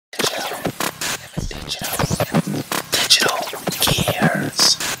Digital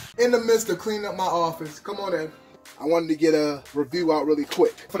Gearz. In the midst of cleaning up my office, come on in. I wanted to get a review out really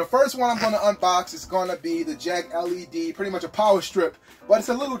quick. For the first one I'm going to unbox, it's going to be the Jackyled, pretty much a power strip, but it's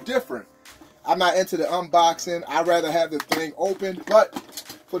a little different. I'm not into the unboxing. I'd rather have the thing open, but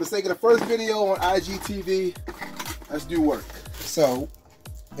for the sake of the first video on IGTV, let's do work. So,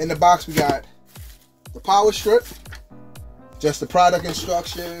 in the box we got the power strip, just the product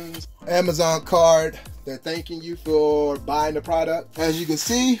instructions, Amazon card. They're thanking you for buying the product. As you can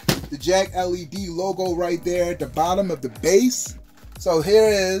see, the Jackyled logo right there at the bottom of the base. So here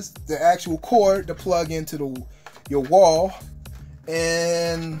is the actual cord to plug into your wall.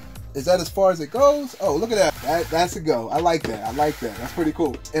 And is that as far as it goes? Oh, look at that. That's a go. I like that. I like that. That's pretty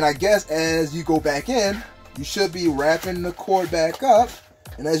cool. And I guess as you go back in, you should be wrapping the cord back up.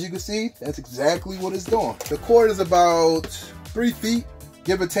 And as you can see, that's exactly what it's doing. The cord is about 3 feet,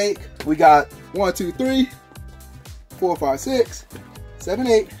 give or take. We got 1, 2, 3, 4, 5, 6, 7,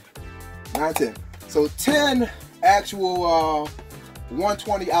 8, 9, 10. So 10 actual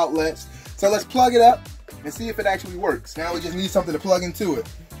 120 outlets. So let's plug it up and see if it actually works. Now we just need something to plug into it.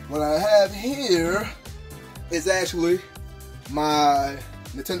 What I have here is actually my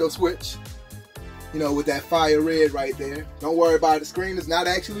Nintendo Switch. You know, with that fire red right there. Don't worry about it. The screen is not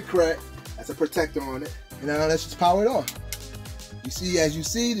actually cracked. That's a protector on it. And now let's just power it on. You see, as you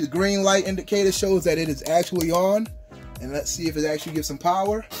see, the green light indicator shows that it is actually on. And let's see if it actually gives some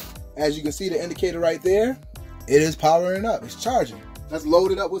power. As you can see, the indicator right there, it is powering up. It's charging. Let's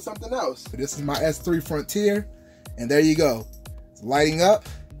load it up with something else. This is my S3 Frontier. And there you go. It's lighting up.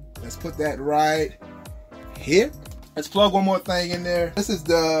 Let's put that right here. Let's plug one more thing in there. This is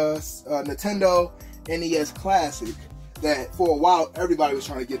the Nintendo NES Classic that for a while everybody was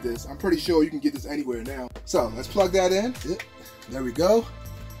trying to get this. I'm pretty sure you can get this anywhere now. So let's plug that in. There we go.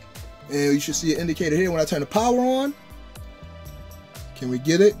 And you should see an indicator here when I turn the power on. Can we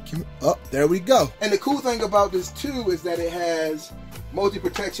get it? Oh, there we go. And the cool thing about this too is that it has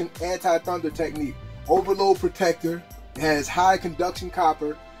multi-protection anti-thunder technique, overload protector, it has high conduction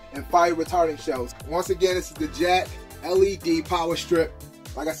copper, and fire retardant shells. Once again, this is the Jackyled power strip.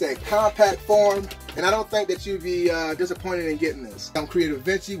 Like I said, compact form, and I don't think that you'd be disappointed in getting this. I'm Creative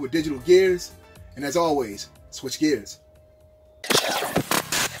Vinci with Digital Gearz, and as always, switch gears. Digital.